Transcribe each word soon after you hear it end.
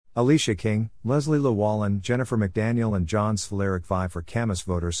Alicia King, Leslie Llewellyn, Jennifer McDaniel and John Svelerik vie for Camas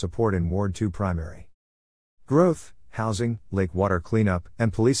voters' support in Ward 2 primary. Growth, Housing, Lake Water Cleanup,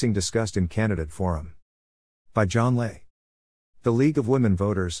 and Policing discussed in Candidate Forum. By John Lay. The League of Women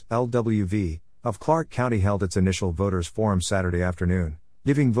Voters, LWV, of Clark County held its initial voters' forum Saturday afternoon,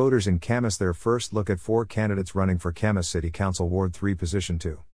 giving voters in Camas their first look at 4 candidates running for Camas City Council Ward 3 Position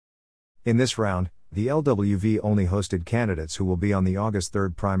 2. In this round, the LWV only hosted candidates who will be on the August 3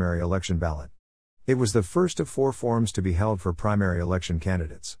 primary election ballot. It was the first of 4 forums to be held for primary election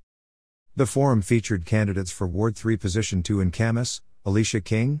candidates. The forum featured candidates for Ward 3 Position 2 in Camas, Alicia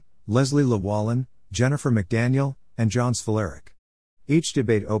King, Leslie Llewellyn, Jennifer McDaniel, and John Svelerik. Each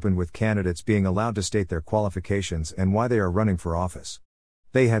debate opened with candidates being allowed to state their qualifications and why they are running for office.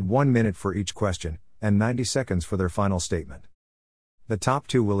 They had 1 minute for each question, and 90 seconds for their final statement. The top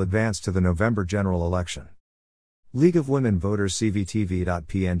 2 will advance to the November general election. League of Women Voters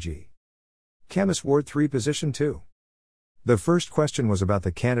CVTV.png. Camas Ward 3 Position 2. The first question was about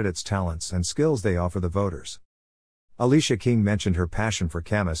the candidates' talents and skills they offer the voters. Alicia King mentioned her passion for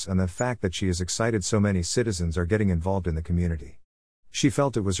Camas and the fact that she is excited so many citizens are getting involved in the community. She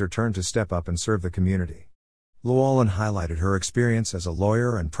felt it was her turn to step up and serve the community. Llewellyn highlighted her experience as a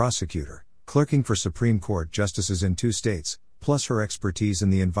lawyer and prosecutor, clerking for Supreme Court justices in 2 states, plus her expertise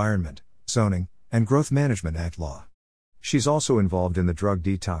in the Environment, Zoning, and Growth Management Act law. She's also involved in the drug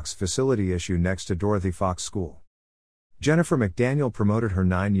detox facility issue next to Dorothy Fox School. Jennifer McDaniel promoted her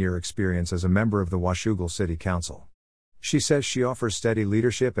 9-year experience as a member of the Washougal City Council. She says she offers steady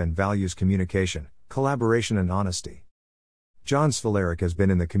leadership and values communication, collaboration and honesty. John Svelerik has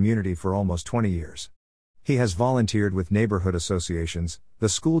been in the community for almost 20 years. He has volunteered with neighborhood associations, the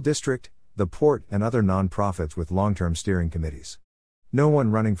school district, the port and other non-profits with long-term steering committees. No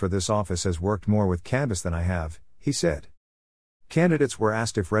one running for this office has worked more with Camas than I have, he said. Candidates were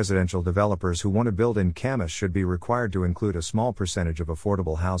asked if residential developers who want to build in Camas should be required to include a small percentage of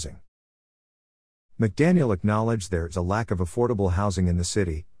affordable housing. McDaniel acknowledged there is a lack of affordable housing in the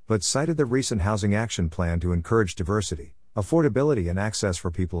city, but cited the recent Housing Action Plan to encourage diversity, affordability and access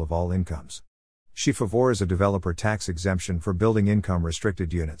for people of all incomes. She favors a developer tax exemption for building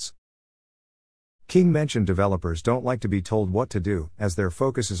income-restricted units. King mentioned developers don't like to be told what to do, as their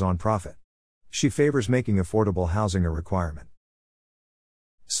focus is on profit. She favors making affordable housing a requirement.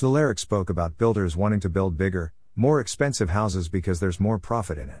 Svelerik spoke about builders wanting to build bigger, more expensive houses because there's more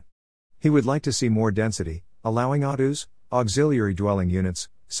profit in it. He would like to see more density, allowing ADUs, auxiliary dwelling units,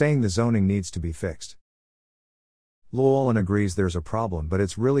 saying the zoning needs to be fixed. Llewellyn agrees there's a problem, but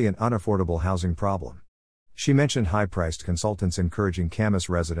it's really an unaffordable housing problem. She mentioned high-priced consultants encouraging Camas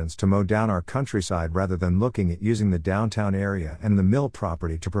residents to mow down our countryside rather than looking at using the downtown area and the mill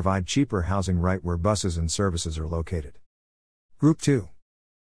property to provide cheaper housing right where buses and services are located. Group 2.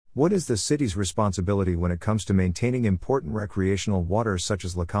 What is the city's responsibility when it comes to maintaining important recreational waters such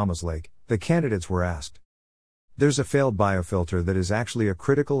as Lacamas Lake? The candidates were asked. There's a failed biofilter that is actually a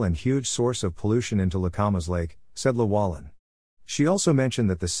critical and huge source of pollution into Lacamas Lake, said Llewellyn. She also mentioned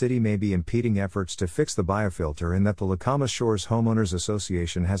that the city may be impeding efforts to fix the biofilter and that the Lacamas Shores Homeowners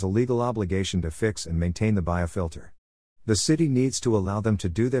Association has a legal obligation to fix and maintain the biofilter. The city needs to allow them to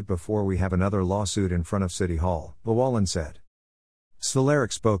do that before we have another lawsuit in front of City Hall, Llewellyn said.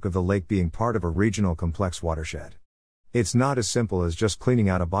 Svelerik spoke of the lake being part of a regional complex watershed. It's not as simple as just cleaning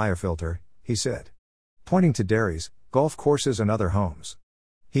out a biofilter, he said. Pointing to dairies, golf courses and other homes.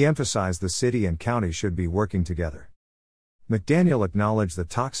 He emphasized the city and county should be working together. McDaniel acknowledged the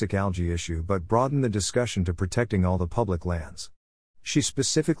toxic algae issue but broadened the discussion to protecting all the public lands. She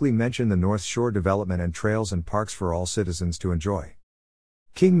specifically mentioned the North Shore development and trails and parks for all citizens to enjoy.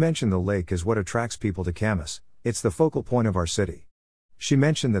 King mentioned the lake is what attracts people to Camas, it's the focal point of our city. She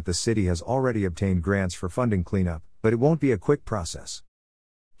mentioned that the city has already obtained grants for funding cleanup, but it won't be a quick process.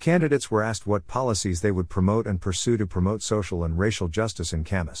 Candidates were asked what policies they would promote and pursue to promote social and racial justice in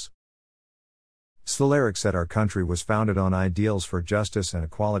Camas. Svelerik said our country was founded on ideals for justice and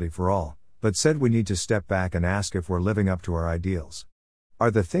equality for all, but said we need to step back and ask if we're living up to our ideals.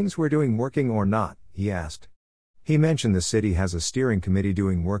 Are the things we're doing working or not, he asked. He mentioned the city has a steering committee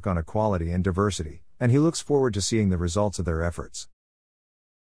doing work on equality and diversity, and he looks forward to seeing the results of their efforts.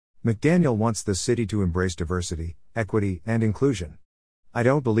 McDaniel wants the city to embrace diversity, equity, and inclusion. I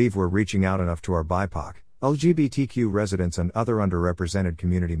don't believe we're reaching out enough to our BIPOC, LGBTQ residents and other underrepresented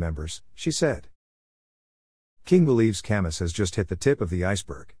community members, she said. King believes Camas has just hit the tip of the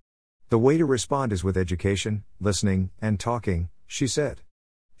iceberg. The way to respond is with education, listening, and talking, she said.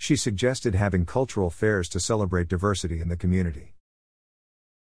 She suggested having cultural fairs to celebrate diversity in the community.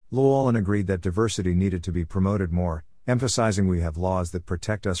 Llewellyn agreed that diversity needed to be promoted more, emphasizing we have laws that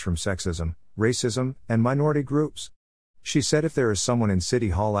protect us from sexism, racism, and minority groups. She said if there is someone in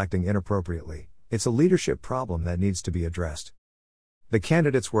City Hall acting inappropriately, it's a leadership problem that needs to be addressed. The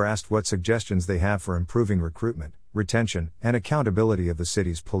candidates were asked what suggestions they have for improving recruitment, retention, and accountability of the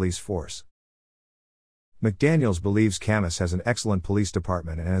city's police force. McDaniels believes Camas has an excellent police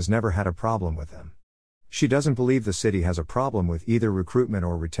department and has never had a problem with them. She doesn't believe the city has a problem with either recruitment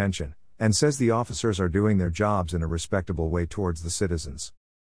or retention, and says the officers are doing their jobs in a respectable way towards the citizens.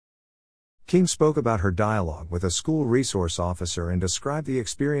 King spoke about her dialogue with a school resource officer and described the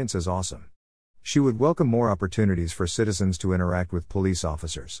experience as awesome. She would welcome more opportunities for citizens to interact with police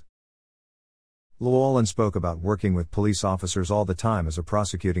officers. Llewellyn spoke about working with police officers all the time as a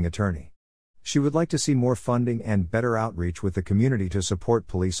prosecuting attorney. She would like to see more funding and better outreach with the community to support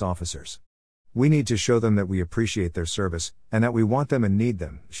police officers. We need to show them that we appreciate their service, and that we want them and need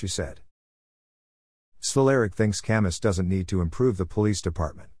them, she said. Svilarek thinks Camas doesn't need to improve the police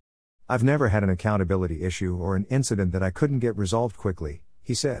department. I've never had an accountability issue or an incident that I couldn't get resolved quickly,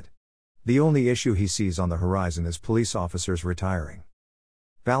 he said. The only issue he sees on the horizon is police officers retiring.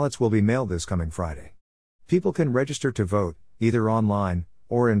 Ballots will be mailed this coming Friday. People can register to vote, either online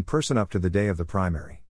or in person up to the day of the primary.